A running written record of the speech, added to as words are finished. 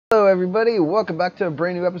everybody, welcome back to a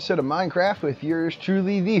brand new episode of Minecraft with yours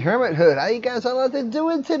truly, the Hermithood. How you guys all out there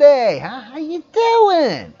doing today? How you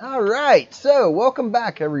doing? Alright, so welcome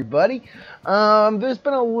back everybody. There's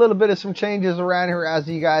been a little bit of some changes around here, as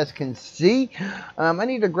you guys can see. I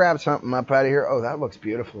need to grab something up out of here. Oh, that looks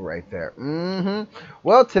beautiful right there.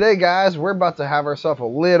 Well, today guys, we're about to have ourselves a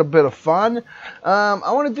little bit of fun.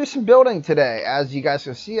 I want to do some building today. As you guys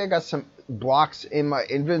can see, I got some blocks in my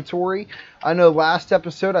inventory. I know last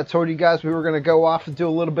episode I told you guys we were going to go off and do a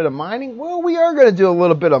little bit of mining. Well, we are going to do a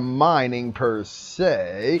little bit of mining per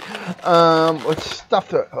se. Let's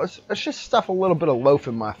just stuff a little bit of loaf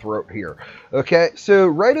in my throat here. Okay, so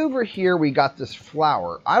right over here we got this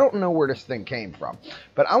flower. I don't know where this thing came from,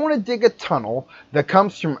 but I want to dig a tunnel that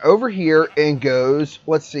comes from over here and goes,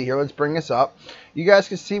 let's see here, let's bring this up. You guys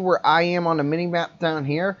can see where I am on the mini map down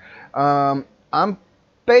here. I'm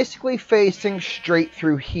basically facing straight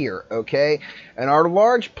through here, okay? And our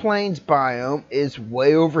large plains biome is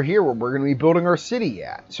way over here where we're going to be building our city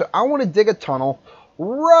at. So I want to dig a tunnel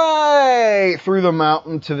right through the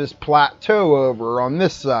mountain to this plateau over on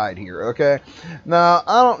this side here, okay? Now,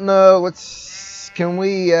 I don't know, can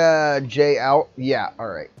we J out? Yeah,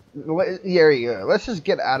 alright. There you go. Let's just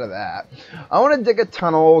get out of that. I want to dig a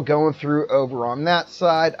tunnel going through over on that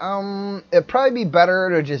side. It'd probably be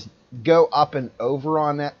better to just go up and over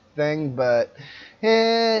on that thing, but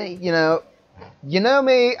you know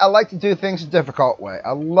me, I like to do things a difficult way.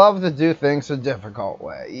 I love to do things a difficult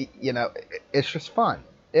way. You know, it's just fun.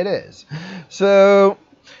 It is. So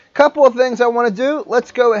couple of things I want to do.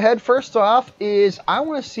 Let's go ahead. First off is I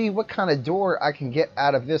want to see what kind of door I can get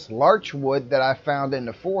out of this larch wood that I found in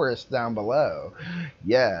the forest down below.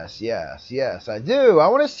 Yes, I do. I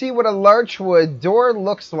want to see what a larch wood door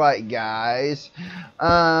looks like, guys.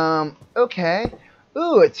 Okay.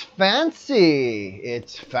 Ooh, it's fancy.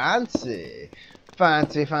 It's fancy.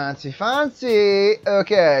 Fancy.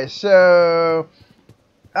 Okay, so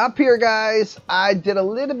up here, guys, I did a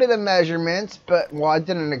little bit of measurements, but, well, I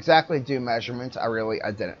didn't exactly do measurements. I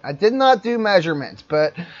didn't. I did not do measurements,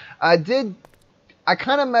 but I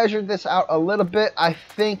kind of measured this out a little bit. I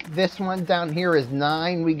think this one down here is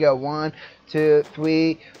 9. We go 1, 2,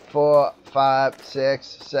 3, 4, 5,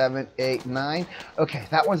 6, 7, 8, 9. Okay,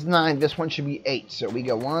 that one's 9. This one should be 8. So we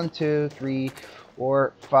go 1, 2, 3,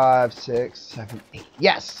 4, 5, 6, 7, 8.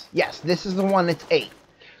 Yes, this is the one that's 8.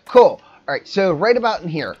 Cool. Alright, so right about in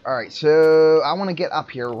here. Alright, so I want to get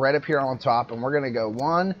up here, right up here on top, and we're going to go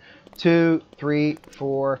 1, 2, 3,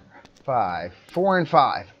 4, 5. 4 and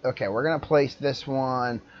 5. Okay, we're going to place this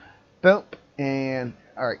one. Boom. And,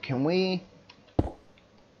 alright, can we...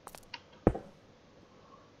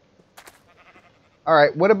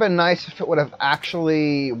 Alright, would have been nice if it would have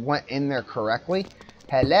actually went in there correctly.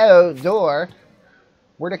 Hello, door.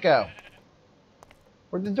 Where'd it go?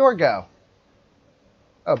 Where'd the door go?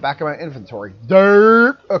 Oh, back in my inventory.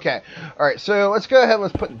 Derp. Okay. Alright, so let's go ahead.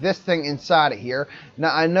 Let's put this thing inside of here.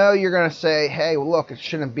 Now, I know you're going to say, hey, well, look, it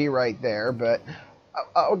shouldn't be right there, but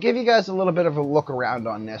I'll give you guys a little bit of a look around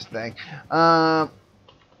on this thing.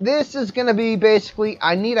 This is going to be basically,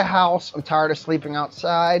 I need a house. I'm tired of sleeping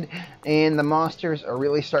outside, and the monsters are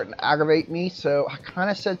really starting to aggravate me. So I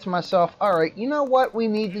kind of said to myself, all right, you know what we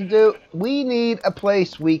need to do? We need a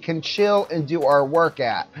place we can chill and do our work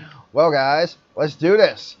at. Well, guys, let's do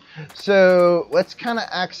this. So let's kind of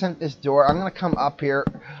accent this door. I'm going to come up here.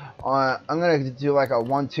 I'm going to do like a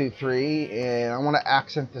 1, 2, 3, and I want to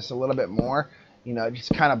accent this a little bit more. You know,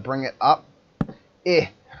 just kind of bring it up.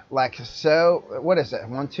 Like so. What is it?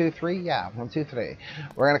 1, 2, 3? Yeah, 1, 2, 3.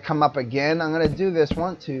 We're going to come up again. I'm going to do this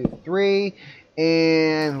 1, 2, 3,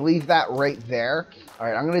 and leave that right there. All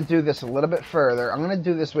right, I'm going to do this a little bit further. I'm going to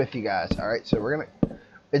do this with you guys. All right, so we're going to...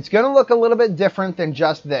 It's going to look a little bit different than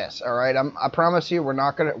just this, all right? I promise you we're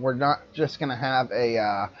not just going to have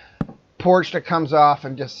a porch that comes off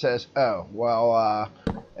and just says, "Oh, well,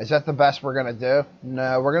 is that the best we're going to do?"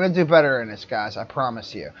 No, we're going to do better than this, guys. I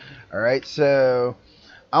promise you. All right? So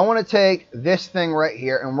I want to take this thing right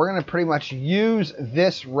here, and we're going to pretty much use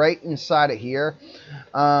this right inside of here.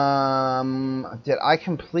 Did I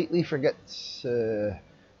completely forget to...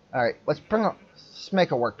 All right, let's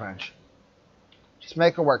make a workbench. Just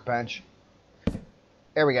make a workbench.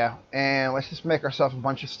 There we go. And let's just make ourselves a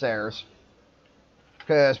bunch of stairs,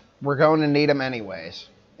 because we're going to need them anyways.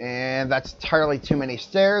 And that's entirely too many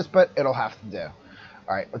stairs, but it'll have to do.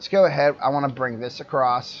 Alright, let's go ahead. I want to bring this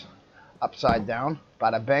across upside down.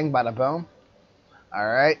 Bada bang, bada boom.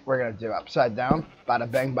 Alright, we're going to do upside down. Bada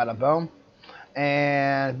bang, bada boom.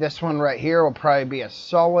 And this one right here will probably be a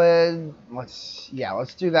solid. Let's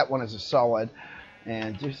do that one as a solid.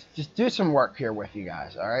 and just do some work here with you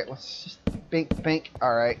guys. All right, let's just bink.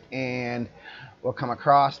 All right, and we'll come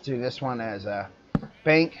across to this one as a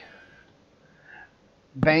bank.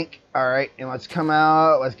 All right, and let's come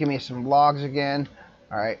out. Let's give me some logs again.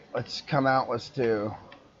 All right, let's come out. We're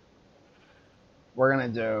gonna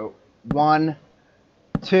do 1,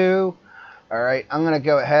 2. All right, I'm gonna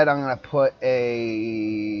go ahead. I'm gonna put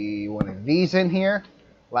one of these in here,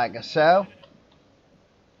 like so.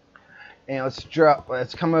 And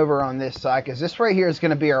let's come over on this side, because this right here is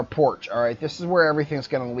going to be our porch. All right, this is where everything's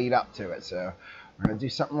going to lead up to it. So we're going to do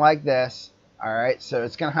something like this. All right, so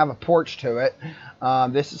it's going to have a porch to it.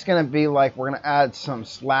 This is going to be like, we're going to add some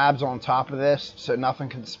slabs on top of this so nothing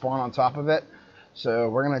can spawn on top of it. So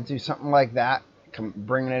we're going to do something like that,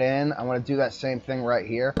 bringing it in. I want to do that same thing right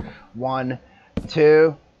here. 1,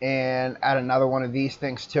 2, and add another one of these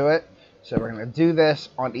things to it. So we're going to do this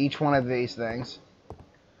on each one of these things.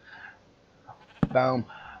 Boom,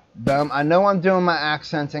 boom. I know I'm doing my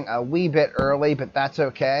accenting a wee bit early, but that's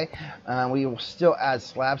okay. We will still add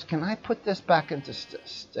slabs. Can I put this back into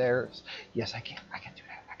stairs? Yes, I can. I can do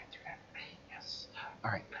that. Yes.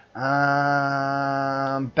 All right.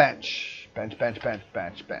 Bench.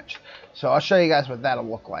 So I'll show you guys what that'll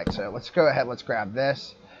look like. So let's go ahead. Let's grab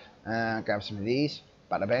this. Grab some of these.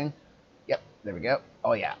 Bada bing. Yep. There we go.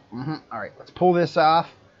 Oh yeah. All right. Let's pull this off.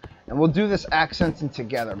 And we'll do this accenting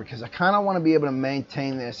together, because I kind of want to be able to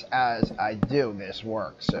maintain this as I do this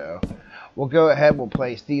work. So we'll go ahead, we'll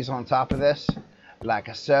place these on top of this,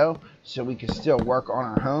 like so we can still work on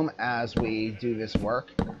our home as we do this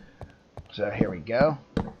work. So here we go.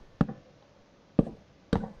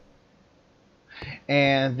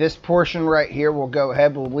 And this portion right here, we'll go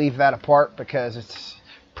ahead, we'll leave that apart because it's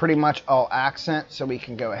pretty much all accent. So we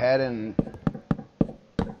can go ahead and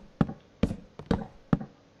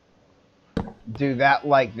do that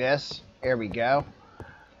like this. There we go.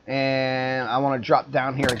 And I want to drop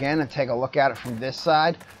down here again and take a look at it from this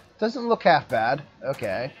side. Doesn't look half bad.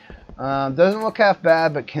 Okay. Doesn't look half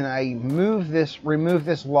bad, but can I remove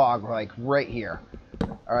this log like right here?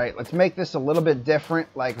 All right, let's make this a little bit different,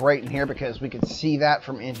 like right in here, because we can see that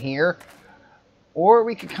from in here. Or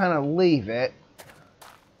we could kind of leave it.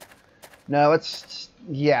 No,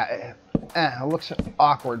 yeah, it looks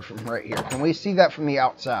awkward from right here. Can we see that from the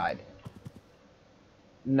outside?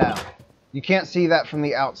 No, you can't see that from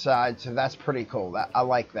the outside, so that's pretty cool. I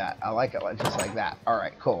like that. I like it just like that. All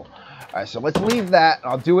right, cool. All right, so let's leave that.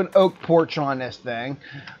 I'll do an oak porch on this thing.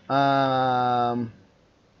 As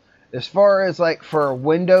far as like for a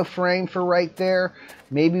window frame for right there,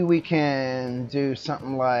 maybe we can do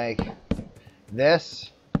something like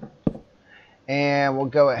this. And we'll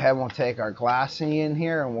go ahead and we'll take our glassing in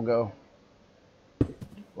here and we'll go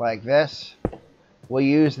like this. We'll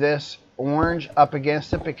use this orange up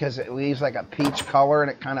against it because it leaves like a peach color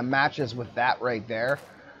and it kind of matches with that right there.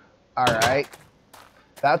 All right,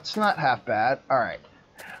 that's not half bad. All right,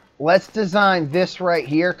 let's design this right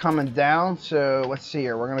here coming down. So let's see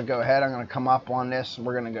here, we're gonna go ahead, I'm gonna come up on this,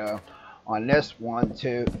 we're gonna go on this 1,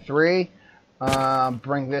 2, 3,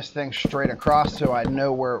 bring this thing straight across so I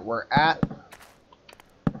know where we're at.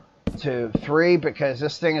 2, 3, because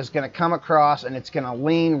this thing is going to come across and it's going to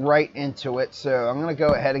lean right into it. So I'm going to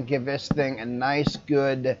go ahead and give this thing a nice,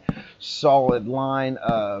 good, solid line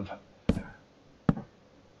of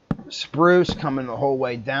spruce coming the whole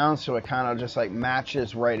way down, so it kind of just like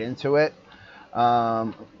matches right into it.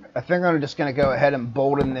 I think I'm just going to go ahead and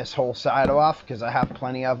bolden this whole side off because I have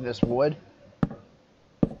plenty of this wood.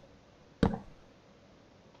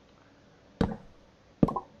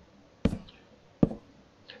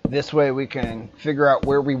 This way we can figure out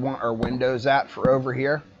where we want our windows at for over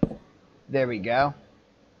here. There we go.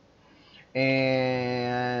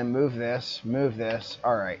 And move this, move this.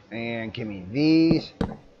 All right, and give me these.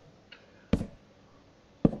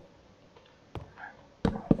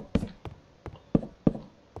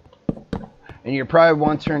 And you're probably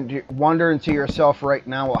wondering to yourself right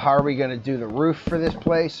now, well, how are we going to do the roof for this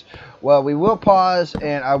place? Well, we will pause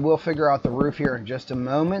and I will figure out the roof here in just a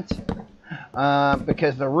moment.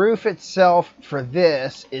 Because the roof itself for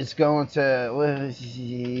this is going to, let's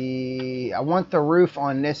see, I want the roof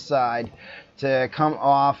on this side to come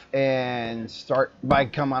off and start by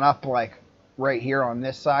coming up like right here on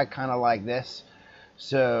this side, kind of like this.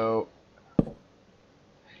 So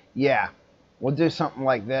yeah, we'll do something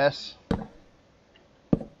like this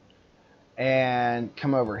and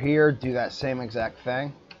come over here, do that same exact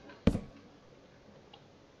thing.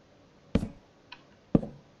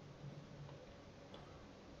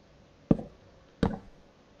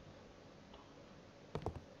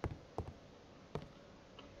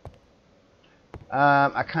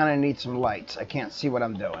 I kind of need some lights. I can't see what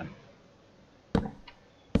I'm doing.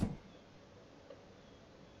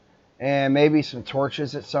 And maybe some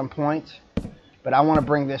torches at some point. But I want to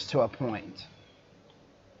bring this to a point.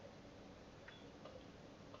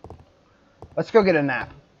 Let's go get a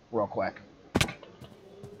nap real quick.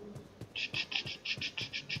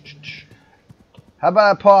 How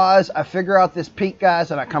about I pause, I figure out this peak,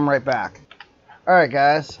 guys, and I come right back. Alright,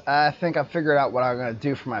 guys, I think I figured out what I'm going to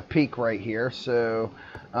do for my peak right here. So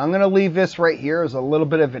I'm going to leave this right here as a little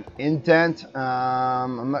bit of an indent.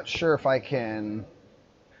 I'm not sure if I can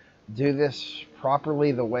do this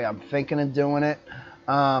properly the way I'm thinking of doing it.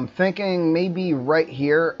 Thinking maybe right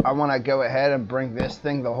here, I want to go ahead and bring this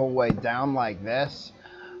thing the whole way down like this.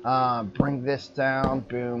 Bring this down,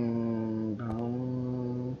 boom,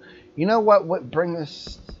 boom. You know what, bring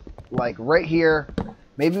this like right here.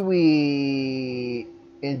 Maybe we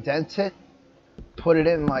indent it, put it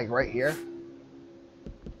in like right here.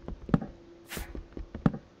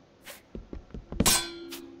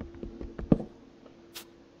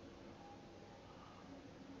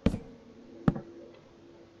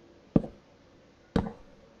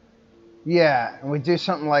 Yeah, and we do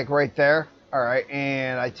something like right there. All right,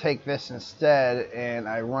 and I take this instead and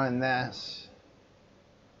I run this.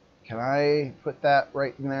 Can I put that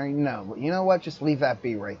right in there? No, you know what? Just leave that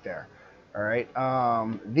be right there. All right,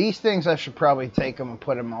 these things I should probably take them and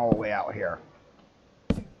put them all the way out here.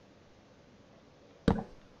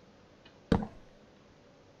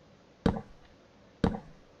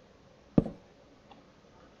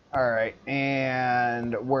 All right,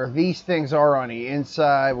 and where these things are on the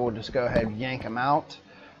inside, we'll just go ahead and yank them out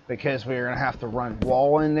because we're going to have to run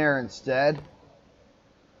wall in there instead.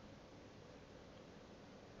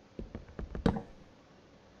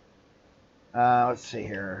 Let's see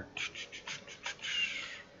here.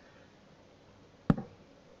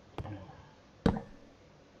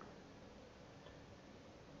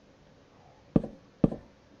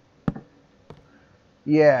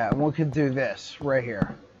 Yeah, we could do this right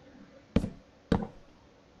here.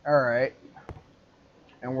 Alright.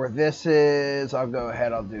 And where this is, I'll go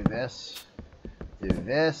ahead, I'll do this. Do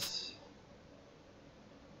this.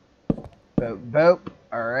 Boop, boop.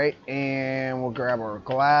 Alright, and we'll grab our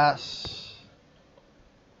glass.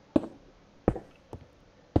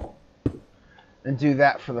 And do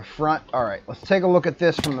that for the front. Alright, let's take a look at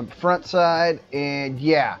this from the front side. And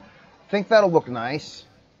yeah, I think that'll look nice.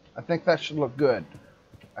 I think that should look good.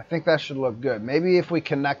 I think that should look good. Maybe if we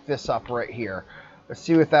connect this up right here. Let's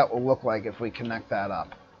see what that will look like if we connect that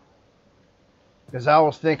up. Because I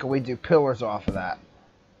was thinking we do pillars off of that.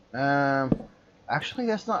 Actually,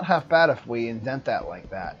 that's not half bad if we indent that like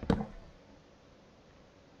that.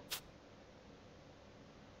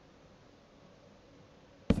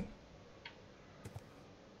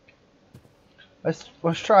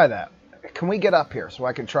 Let's try that. Can we get up here so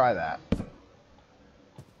I can try that?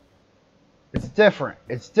 It's different.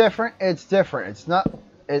 It's different. It's different. It's not.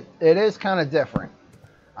 It is kind of different.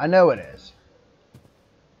 I know it is.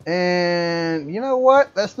 And you know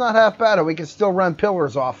what? That's not half bad. We can still run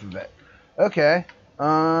pillars off of it. Okay.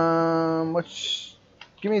 Let's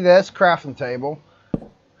give me this crafting table.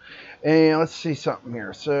 And let's see something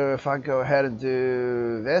here. So if I go ahead and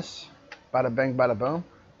do this, bada bang, bada boom.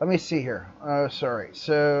 Let me see here. Oh, sorry.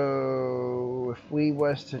 So if we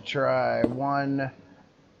was to try 1,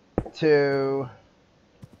 2,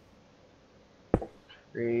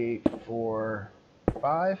 3, 4,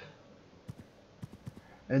 5,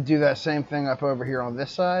 and do that same thing up over here on this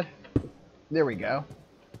side. There we go.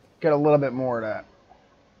 Get a little bit more of that.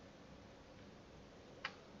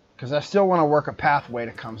 Because I still want to work a pathway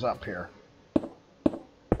that comes up here.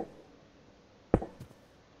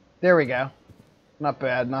 There we go. Not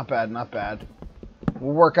bad, not bad, not bad.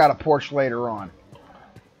 We'll work out a porch later on.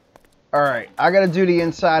 Alright, I got to do the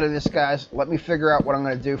inside of this, guys. Let me figure out what I'm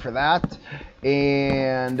going to do for that.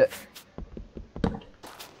 And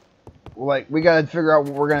like, we got to figure out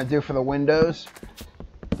what we're going to do for the windows.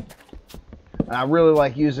 And I really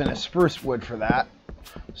like using a spruce wood for that.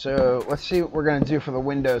 So let's see what we're going to do for the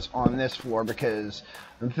windows on this floor, because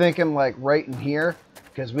I'm thinking like right in here,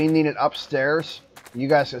 because we need it upstairs. You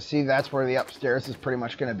guys can see that's where the upstairs is pretty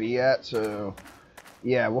much going to be at. So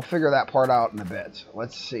yeah, we'll figure that part out in a bit.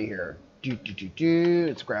 Let's see here.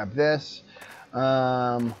 Let's grab this.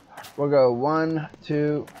 We'll go 1,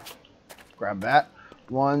 2, grab that.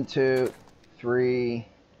 1, 2, 3,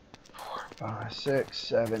 4, 5, 6,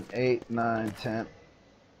 7, 8, 9, 10,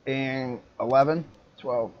 and 11,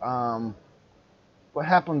 12. What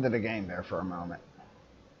happened to the game there for a moment?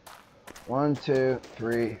 1, 2,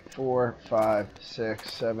 3, 4, 5,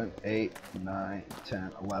 6, 7, 8, 9,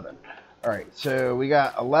 10, 11. All right, so we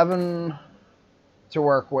got 11 to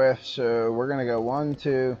work with. So we're gonna go 1,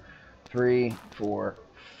 2, 3, 4,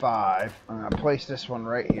 5. I'm gonna place this one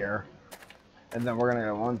right here, and then we're gonna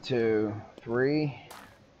go 1, 2, 3.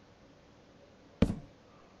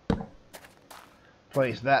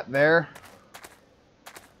 Place that there,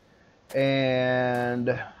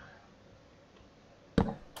 and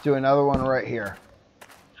do another one right here.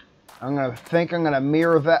 I'm gonna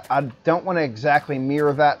mirror that. I don't want to exactly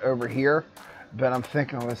mirror that over here, but I'm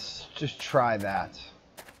thinking let's just try that.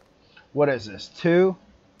 What is this? 2.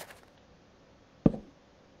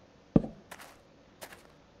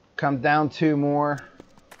 Come down 2 more,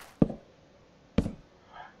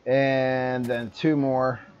 and then 2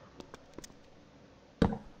 more,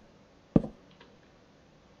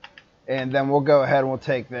 and then we'll go ahead and we'll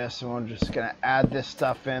take this and we're just gonna add this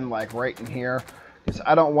stuff in like right in here. Because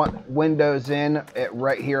I don't want windows in it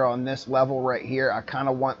right here on this level right here. I kind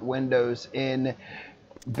of want windows in.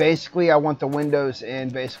 Basically, I want the windows in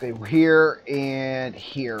basically here and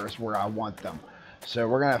here is where I want them. So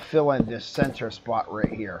we're going to fill in this center spot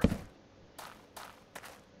right here.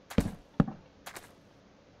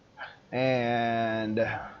 And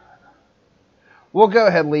we'll go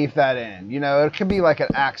ahead and leave that in. You know, it could be like an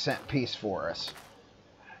accent piece for us.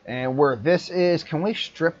 And where this is, can we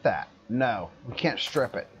strip that? No, we can't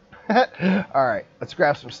strip it. All right, let's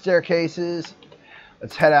grab some staircases.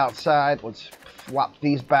 Let's head outside. Let's flop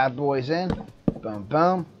these bad boys in. Boom,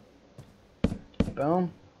 boom.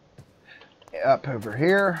 Boom. Up over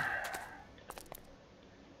here.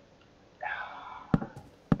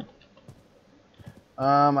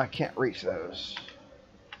 I can't reach those.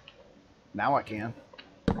 Now I can.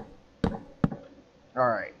 All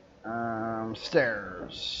right.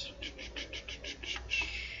 Stairs.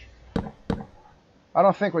 I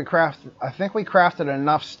don't think we crafted. I think we crafted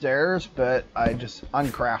enough stairs, but I just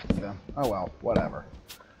uncrafted them. Oh well, whatever.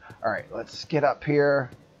 All right, let's get up here,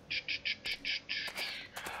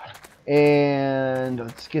 and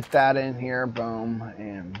let's get that in here. Boom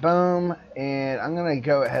and boom. And I'm gonna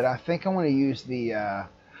go ahead. I think I'm gonna use the. I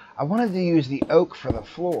wanted to use the oak for the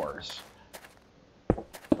floors.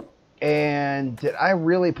 And did I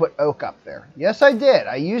really put oak up there? Yes, I did.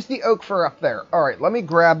 I used the oak for up there. All right, let me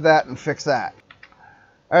grab that and fix that.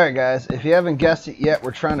 Alright guys, if you haven't guessed it yet,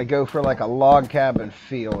 we're trying to go for like a log cabin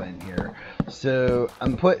feel in here. So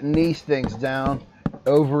I'm putting these things down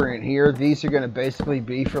over in here. These are going to basically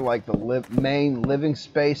be for like the main living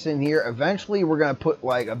space in here. Eventually we're going to put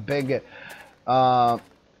like a big, so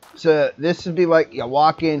this would be like you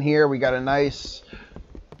walk in here, we got a nice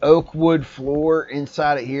oak wood floor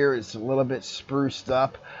inside of here. It's a little bit spruced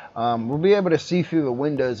up. We'll be able to see through the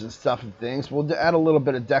windows and stuff and things. We'll add a little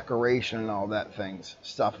bit of decoration and all that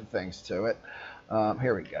stuff and things to it.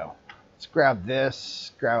 Here we go. Let's grab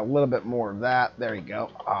this, grab a little bit more of that. There you go.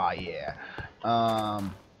 Ah, yeah.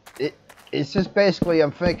 It's just basically,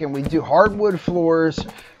 I'm thinking we do hardwood floors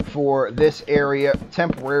for this area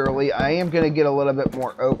temporarily. I am going to get a little bit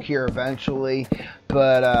more oak here eventually,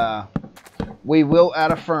 but we will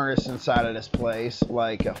add a furnace inside of this place,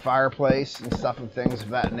 like a fireplace and stuff and things of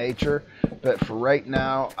that nature. But for right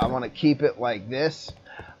now, I want to keep it like this.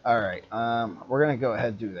 All right, we're going to go ahead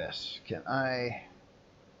and do this. Can I?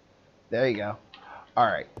 There you go. All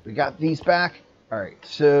right, we got these back. All right,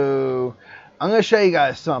 so I'm going to show you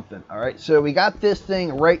guys something. All right, so we got this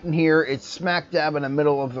thing right in here. It's smack dab in the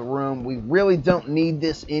middle of the room. We really don't need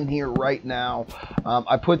this in here right now.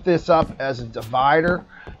 I put this up as a divider,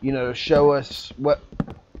 you know, to show us what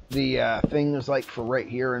the thing is like for right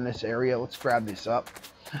here in this area. Let's grab this up.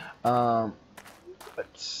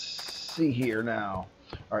 Let's see here now.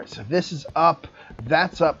 All right, so this is up.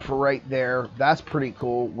 That's up for right there. That's pretty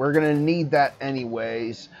cool. We're going to need that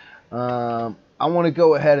anyways. I want to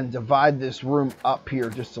go ahead and divide this room up here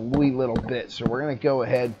just a wee little bit. So we're going to go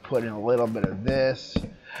ahead and put in a little bit of this.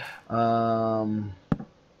 Yeah,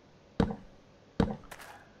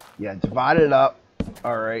 divide it up.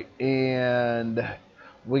 All right, and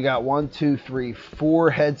we got 1, 2, 3,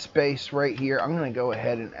 4 headspace right here. I'm going to go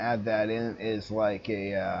ahead and add that in as like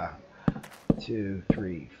a 2,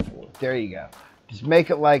 3, 4. There you go. Just make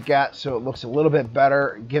it like that so it looks a little bit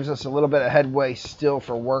better. It gives us a little bit of headway still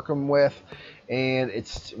for working with. And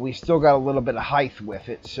we still got a little bit of height with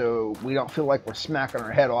it, so we don't feel like we're smacking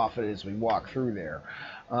our head off it as we walk through there.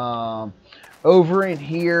 Over in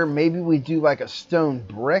here, maybe we do like a stone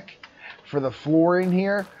brick for the floor in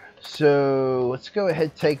here. So let's go ahead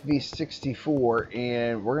and take these 64,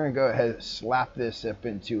 and we're going to go ahead and slap this up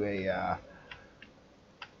into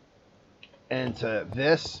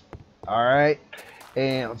this. All right,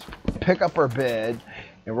 and let's pick up our bed,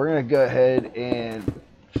 and we're going to go ahead and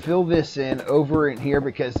fill this in over in here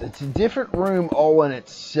because it's a different room all in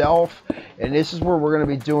itself, and this is where we're going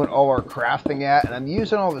to be doing all our crafting at. And I'm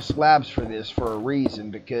using all the slabs for this for a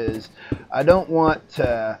reason, because I don't want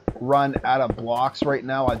to run out of blocks right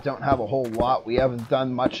now. I don't have a whole lot. We haven't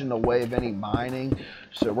done much in the way of any mining,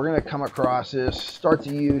 so we're going to come across this, start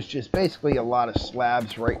to use just basically a lot of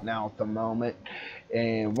slabs right now at the moment.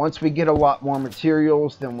 And once we get a lot more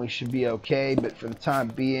materials, then we should be okay. But for the time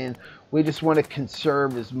being, we just want to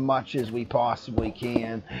conserve as much as we possibly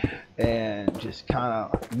can and just kind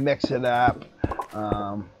of mix it up.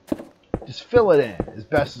 Just fill it in as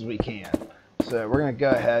best as we can. So we're going to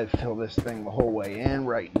go ahead and fill this thing the whole way in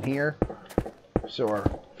right in here, so our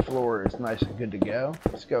floor is nice and good to go.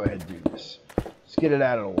 Let's go ahead and do this. Let's get it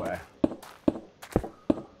out of the way.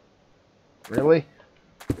 Really?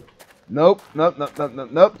 Nope, nope, nope, nope,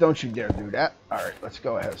 nope, nope. Don't you dare do that. Alright, let's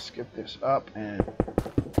go ahead and skip this up. And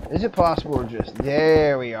is it possible to just...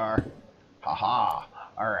 There we are. Haha.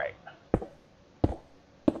 Alright.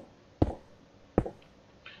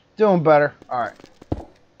 Doing better. Alright.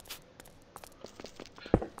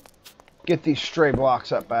 Get these stray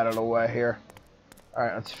blocks up out of the way here.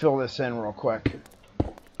 Alright, let's fill this in real quick.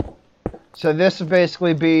 So this will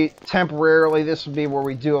basically be temporarily, this will be where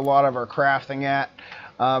we do a lot of our crafting at.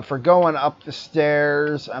 For going up the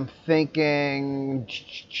stairs, I'm thinking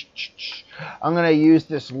I'm going to use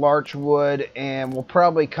this larch wood, and we'll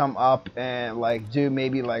probably come up and like do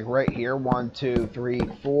maybe like right here, 1, 2, 3,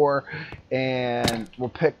 4, and we'll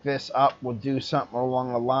pick this up. We'll do something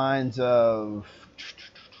along the lines of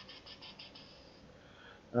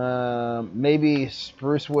maybe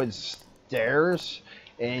spruce wood stairs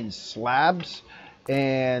and slabs.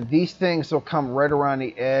 And these things will come right around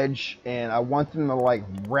the edge, and I want them to like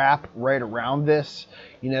wrap right around this,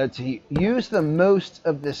 you know, to use the most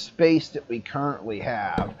of the space that we currently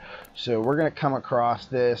have. So we're going to come across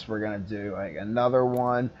this. We're going to do like another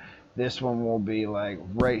one. This one will be like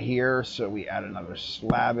right here, so we add another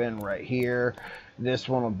slab in right here. This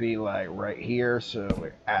one will be like right here, so we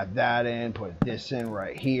add that in, put this in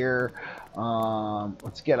right here.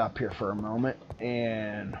 Let's get up here for a moment,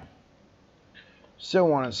 and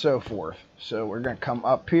so on and so forth. So we're going to come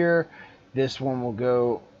up here. This one will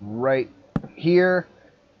go right here,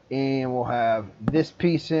 and we'll have this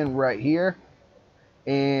piece in right here.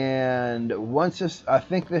 And once this, I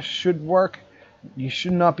think this should work. You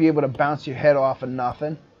should not be able to bounce your head off of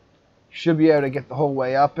nothing. You should be able to get the whole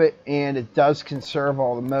way up it, and it does conserve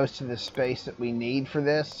all the most of the space that we need for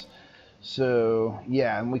this. So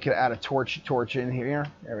yeah, and we could add a torch in here.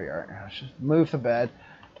 There we are. Let's just move the bed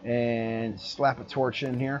and slap a torch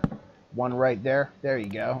in here. One right there. There you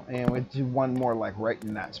go. And we do one more like right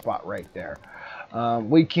in that spot right there.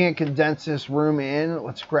 We can't condense this room in.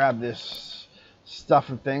 Let's grab this stuff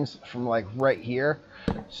and things from like right here.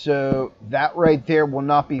 So that right there will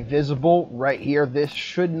not be visible right here. This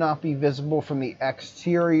should not be visible from the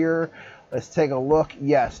exterior. Let's take a look.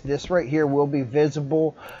 Yes, this right here will be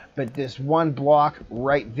visible, but this one block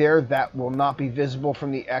right there, that will not be visible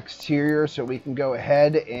from the exterior. So we can go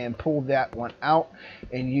ahead and pull that one out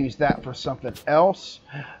and use that for something else.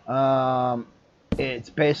 It's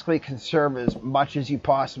basically conserve as much as you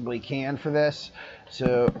possibly can for this.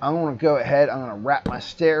 So I'm going to go ahead, I'm going to wrap my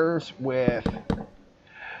stairs with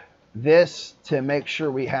this to make sure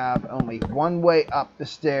we have only one way up the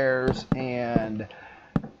stairs, and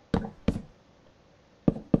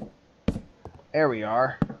there we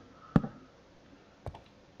are.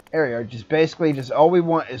 There we are. Just basically, just all we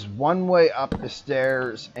want is one way up the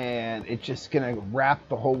stairs, and it's just going to wrap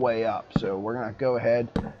the whole way up. So we're going to go ahead,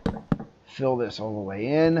 fill this all the way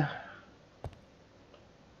in.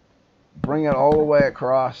 Bring it all the way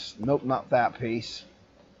across. Nope, not that piece.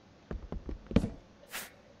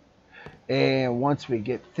 And once we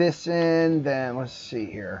get this in, then let's see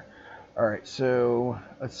here. All right, so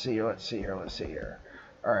let's see here.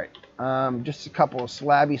 All right, just a couple of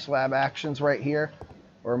slab actions right here,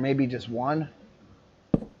 or maybe just one.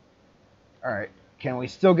 All right, can we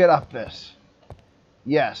still get up this?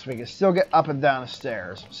 Yes, we can still get up and down the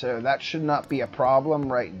stairs, so that should not be a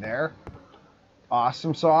problem right there.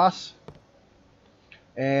 Awesome sauce.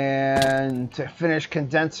 And to finish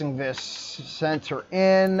condensing this center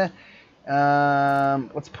in,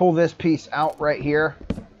 let's pull this piece out right here,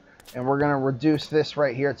 and we're going to reduce this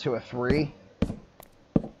right here to a 3.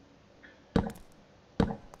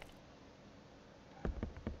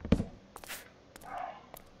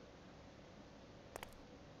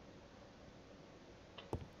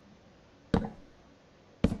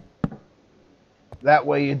 That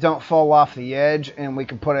way you don't fall off the edge, and we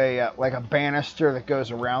can put a like a banister that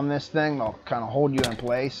goes around this thing. They'll kind of hold you in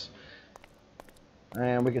place.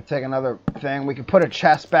 And we could take another thing. We could put a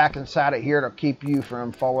chest back inside of here to keep you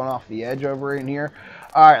from falling off the edge over in here.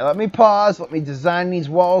 All right, let me pause. Let me design these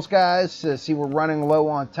walls, guys, to see we're running low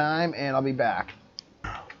on time, and I'll be back.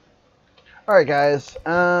 All right, guys.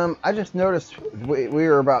 I just noticed we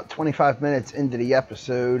were about 25 minutes into the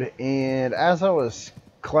episode, and as I was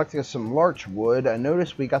collecting some larch wood, I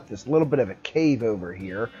noticed we got this little bit of a cave over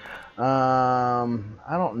here. I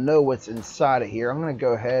don't know what's inside of here. I'm going to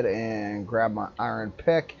go ahead and grab my iron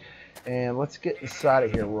pick, and let's get inside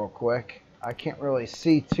of here real quick. I can't really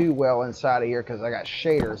see too well inside of here because I got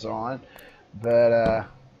shaders on, but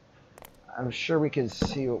I'm sure we can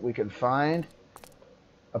see what we can find.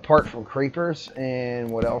 Apart from creepers and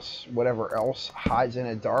whatever else hides in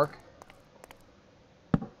the dark.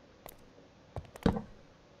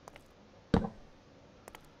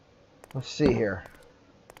 Let's see here.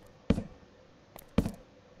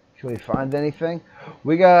 Can we find anything?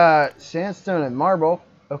 We got sandstone and marble.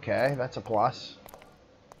 Okay, that's a plus.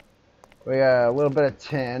 We got a little bit of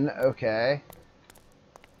tin. Okay.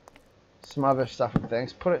 Some other stuff and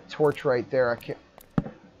things. Put a torch right there. I can't.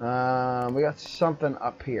 We got something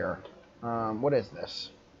up here. What is this?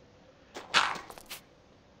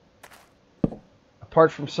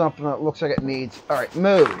 Apart from something that looks like it needs... Alright,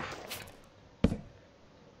 move.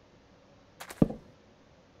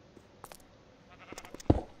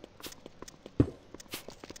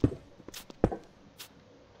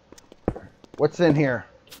 What's in here?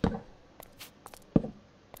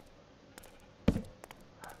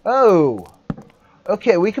 Oh!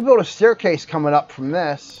 Okay, we can build a staircase coming up from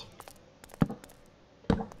this.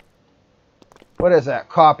 What is that?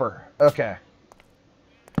 Copper. Okay.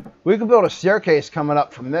 We can build a staircase coming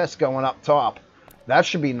up from this going up top. That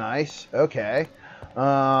should be nice. Okay.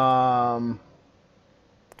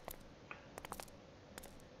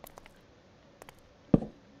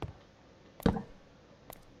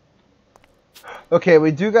 Okay,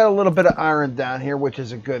 we do got a little bit of iron down here, which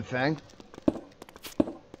is a good thing.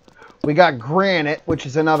 We got granite, which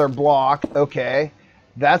is another block. Okay,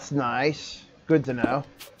 that's nice. Good to know.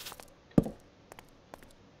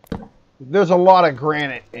 There's a lot of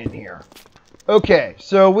granite in here. Okay,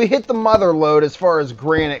 so we hit the mother lode as far as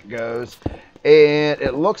granite goes. And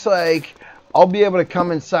it looks like I'll be able to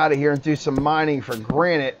come inside of here and do some mining for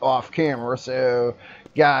granite off camera. So,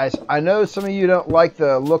 guys, I know some of you don't like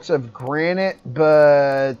the looks of granite,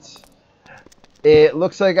 but... it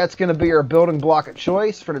looks like that's going to be our building block of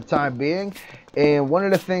choice for the time being. And one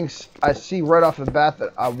of the things I see right off the bat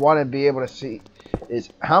that I want to be able to see is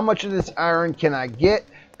how much of this iron can I get,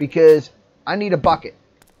 because I need a bucket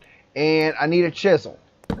and I need a chisel.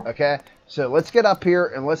 Okay, so let's get up here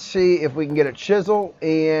and let's see if we can get a chisel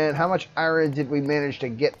and how much iron did we manage to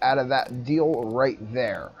get out of that deal right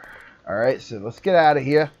there. All right, so let's get out of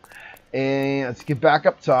here and let's get back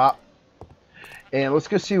up top. And let's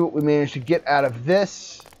go see what we managed to get out of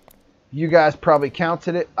this. You guys probably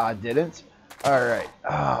counted it. I didn't. All right.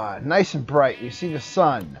 Ah, nice and bright. You see the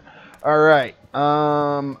sun. All right.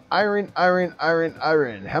 Iron.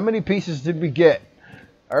 How many pieces did we get?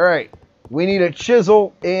 All right. We need a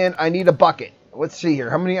chisel and I need a bucket. Let's see here.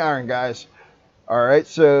 How many iron, guys? All right.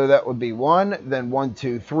 So that would be 1, then 1,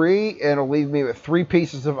 2, 3. And it'll leave me with 3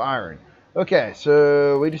 pieces of iron. Okay.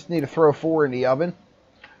 So we just need to throw 4 in the oven.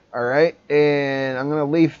 Alright, and I'm going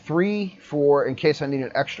to leave 3 for in case I need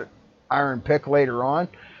an extra iron pick later on.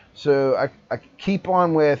 So I keep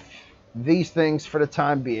on with these things for the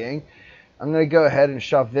time being. I'm going to go ahead and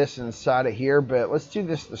shove this inside of here, but let's do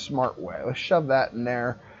this the smart way. Let's shove that in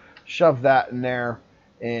there, shove that in there,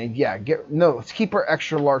 and yeah, let's keep our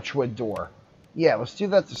extra larch wood door. Yeah, let's do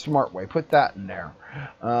that the smart way. Put that in there.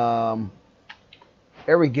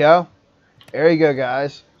 There we go. There you go,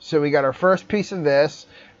 guys. So we got our first piece of this.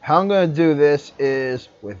 How I'm going to do this is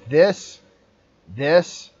with this,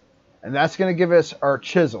 and that's going to give us our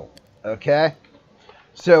chisel, okay?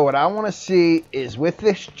 So what I want to see is with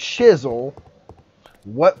this chisel,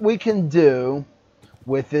 what we can do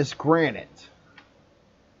with this granite.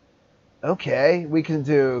 Okay, we can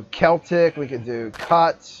do Celtic, we can do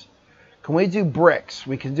cuts. Can we do bricks?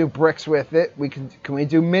 We can do bricks with it. Can we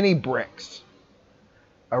do mini bricks?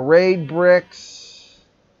 Arrayed bricks.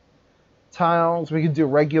 Tiles. We can do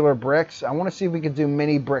regular bricks. I want to see if we can do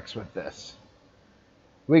mini bricks with this.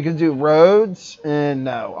 We can do roads, and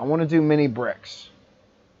no, I want to do mini bricks.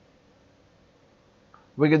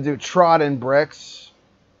 We can do trodden bricks.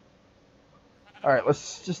 All right,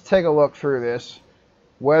 let's just take a look through this.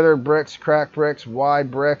 Weathered bricks, cracked bricks,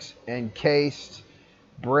 wide bricks, encased,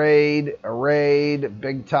 braid, arrayed,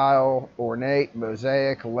 big tile, ornate,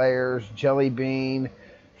 mosaic, layers, jelly bean,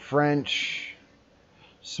 French.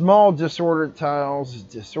 Small disordered tiles,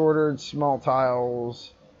 disordered small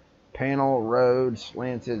tiles, panel, road,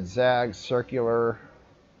 slanted, zag, circular,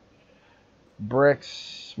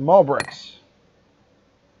 bricks, small bricks.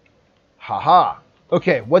 Haha.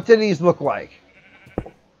 Okay, what do these look like?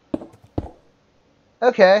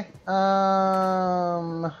 Okay.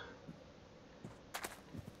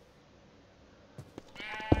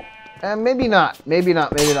 And maybe not. Maybe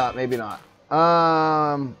not. Maybe not. Maybe not.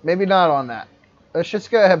 Maybe not on that. Let's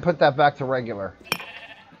just go ahead and put that back to regular.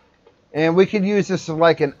 And we could use this as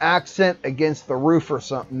like an accent against the roof or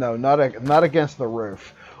something. No, not against the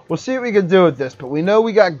roof. We'll see what we can do with this, but we know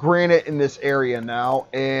we got granite in this area now,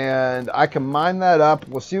 and I can mine that up.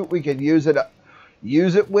 We'll see what we can use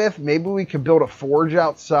it with. Maybe we could build a forge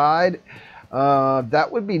outside. That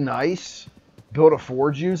would be nice. Build a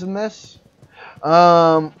forge using this.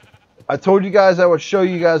 I told you guys I would show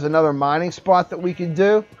you guys another mining spot that we could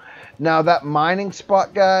do. Now that mining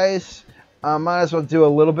spot, guys, I might as well do a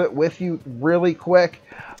little bit with you really quick.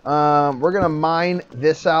 We're going to mine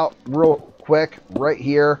this out real quick right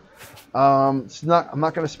here. I'm not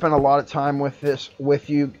going to spend a lot of time with this with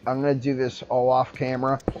you. I'm going to do this all off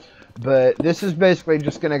camera. But this is basically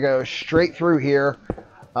just going to go straight through here.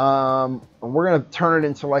 And we're going to turn it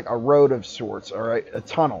into like a road of sorts, all right? A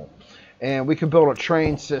tunnel. And we can build a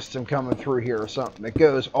train system coming through here or something that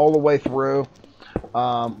goes all the way through.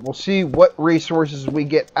 We'll see what resources we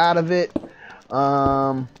get out of it.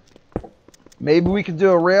 Maybe we can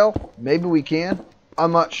do a rail. Maybe we can.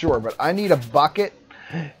 I'm not sure, but I need a bucket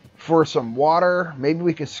for some water. Maybe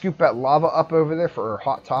we can scoop that lava up over there for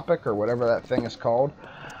Hot Topic or whatever that thing is called.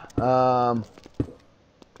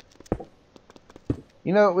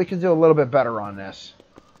 You know, we can do a little bit better on this.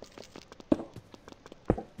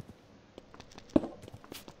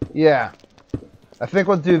 Yeah, I think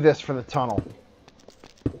we'll do this for the tunnel.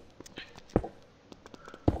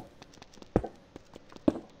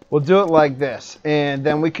 We'll do it like this, and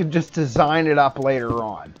then we could just design it up later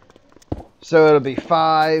on. So it'll be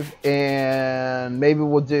 5, and maybe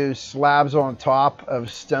we'll do slabs on top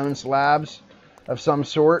of stone slabs of some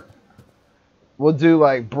sort. We'll do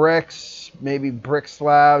like bricks, maybe brick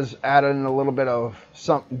slabs, add in a little bit of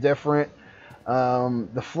something different.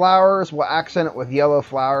 The flowers, we'll accent it with yellow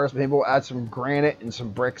flowers. Maybe we'll add some granite and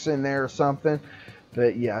some bricks in there or something.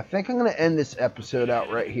 But yeah, I think I'm going to end this episode out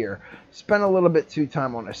right here. Spend a little bit too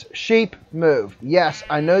time on this. Sheep, move. Yes,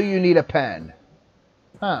 I know you need a pen.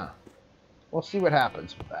 Huh. We'll see what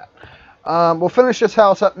happens with that. We'll finish this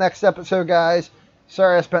house up next episode, guys.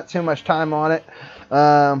 Sorry I spent too much time on it.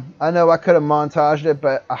 I know I could have montaged it,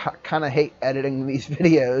 but I kind of hate editing these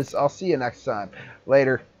videos. I'll see you next time.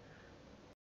 Later.